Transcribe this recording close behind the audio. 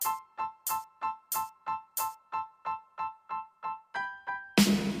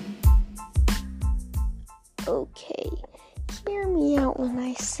Okay, hear me out when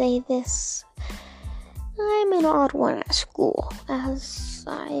I say this. I'm an odd one at school, as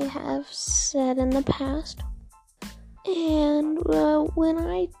I have said in the past. And when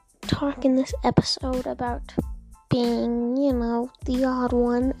I talk in this episode about being, the odd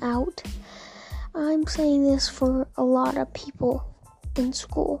one out, I'm saying this for a lot of people in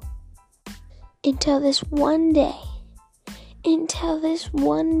school. Until this one day,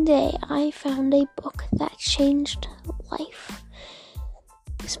 I found a book that changed life.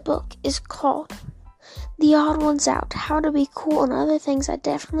 This book is called The Odd Ones Out, How to Be Cool and Other Things I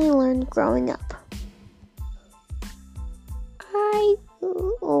Definitely Learned Growing Up. I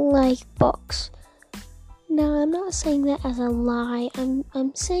like books. Now, I'm not saying that as a lie.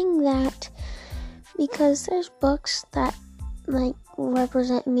 I'm saying that because there's books that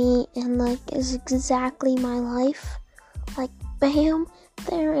represent me and is exactly my life. Bam,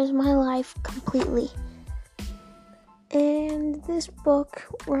 there is my life completely. And this book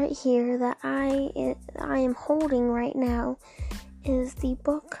right here that I am holding right now is the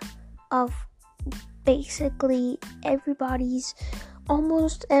book of basically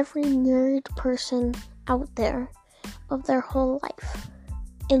almost every nerd person out there of their whole life.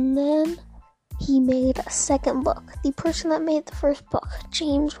 And then he made a second book. The person that made the first book,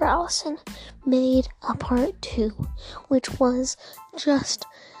 James Rallison, made a part 2, which was just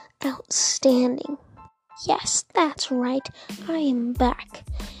outstanding. Yes, that's right. I am back,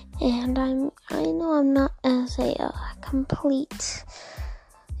 and I know I'm not as a complete,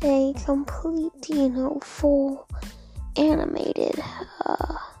 full animated,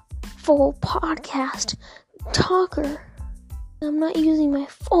 full podcast talker. I'm not using my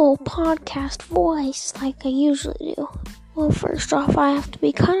full podcast voice like I usually do. Well, first off, I have to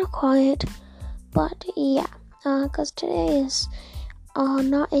be kind of quiet, but yeah, because today is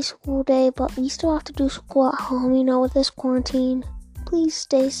not a school day, but we still have to do school at home, with this quarantine. Please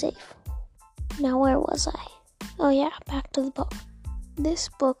stay safe. Now, where was I? Oh yeah, back to the book. This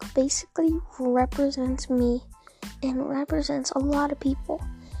book basically represents me and represents a lot of people.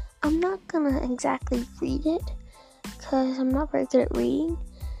 I'm not gonna exactly read it, because I'm not very good at reading,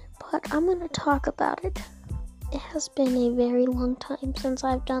 but I'm going to talk about it. It has been a very long time since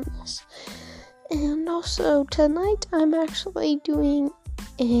I've done this. And also, tonight I'm actually doing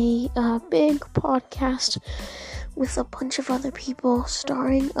a big podcast with a bunch of other people,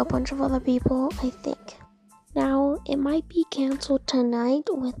 starring a bunch of other people, I think. Now, it might be canceled tonight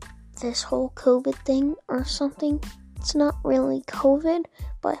with this whole COVID thing or something. It's not really COVID,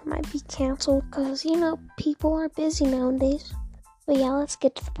 but it might be canceled because, people are busy nowadays. But yeah, let's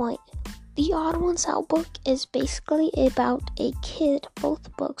get to the point. The Odd Ones Out book is basically about a kid.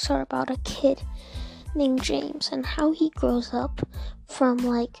 Both books are about a kid named James and how he grows up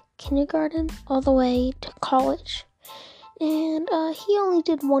from kindergarten all the way to college. And he only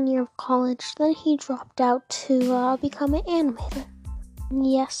did 1 year of college, then he dropped out to become an animator.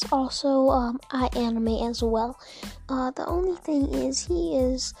 Yes, also, I animate as well. The only thing is, he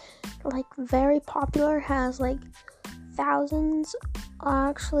is, very popular, has, thousands.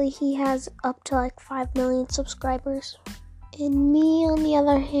 Actually, he has up to, 5 million subscribers. And me, on the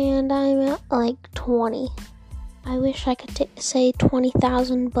other hand, I'm at, 20. I wish I could say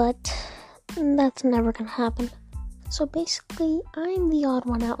 20,000, but that's never gonna happen. So basically, I'm the odd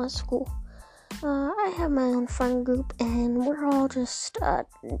one out at school. I have my own friend group, and we're all just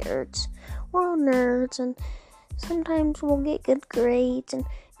nerds. We're all nerds, and sometimes we'll get good grades, and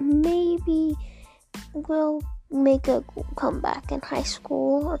maybe we'll make a comeback in high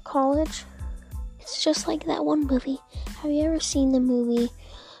school or college. It's just like that one movie. Have you ever seen the movie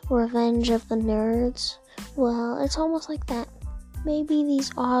Revenge of the Nerds? Well, it's almost like that. Maybe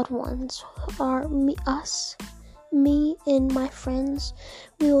these odd ones are me and my friends.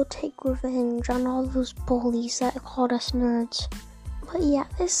 We will take revenge on all those bullies that called us nerds. But yeah,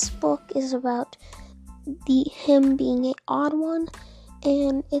 this book is about him being an odd one,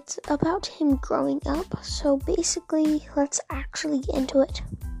 and it's about him growing up. So basically, let's actually get into it.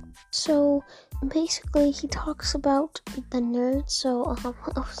 So basically, he talks about the nerds. So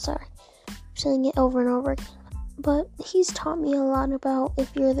sorry, I'm saying it over and over again. But he's taught me a lot about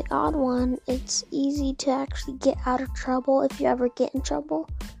if you're the odd one, it's easy to actually get out of trouble if you ever get in trouble.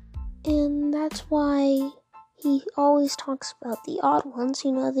 And that's why he always talks about the odd ones, the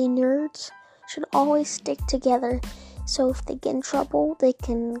nerds, should always stick together. So if they get in trouble, they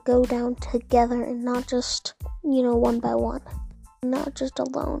can go down together and not just, one by one, not just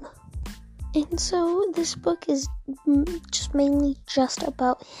alone. And so this book is just mainly just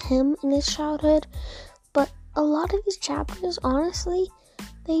about him in his childhood. But a lot of these chapters, honestly,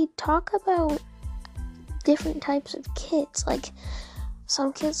 they talk about different types of kids. Like,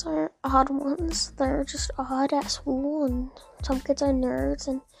 some kids are odd ones. They're just odd at school, and some kids are nerds,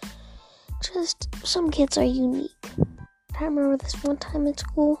 and just some kids are unique. I remember this one time in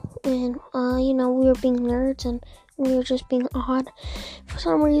school when, we were being nerds and we were just being odd. For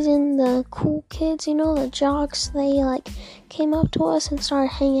some reason, the cool kids, the jocks, they came up to us and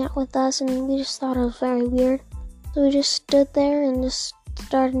started hanging out with us, and we just thought it was very weird. So we just stood there and just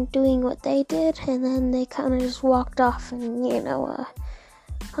started doing what they did, and then they kind of just walked off and,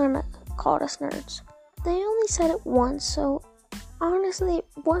 kind of called us nerds. They only said it once, so honestly, it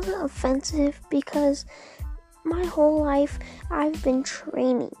wasn't offensive because my whole life I've been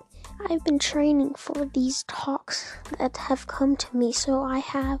training. I've been training for these talks that have come to me, so I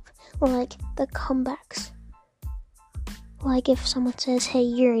have, the comebacks. Like, if someone says, hey,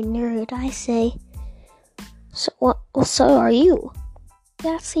 you're a nerd, I say, so what? Well, so are you.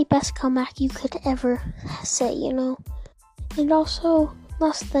 That's the best comeback you could ever say, And also,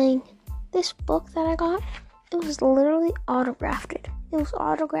 last thing, this book that I got, it was literally autographed. It was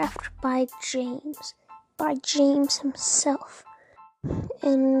autographed by James himself.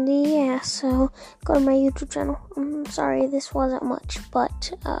 And yeah, so go to my YouTube channel. I'm sorry this wasn't much,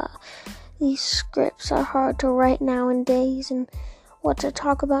 but these scripts are hard to write nowadays and what to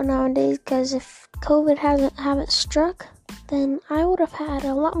talk about nowadays, because if COVID haven't struck, then I would have had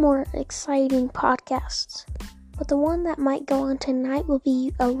a lot more exciting podcasts. But the one that might go on tonight will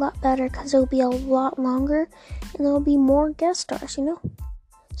be a lot better because it'll be a lot longer and there'll be more guest stars,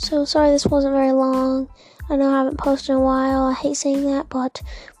 So sorry this wasn't very long. I know I haven't posted in a while. I hate saying that, but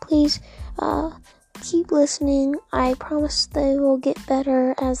please keep listening. I promise they will get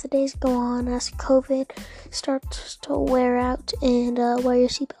better as the days go on, as COVID starts to wear out, and wear your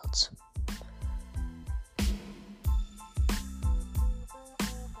seatbelts.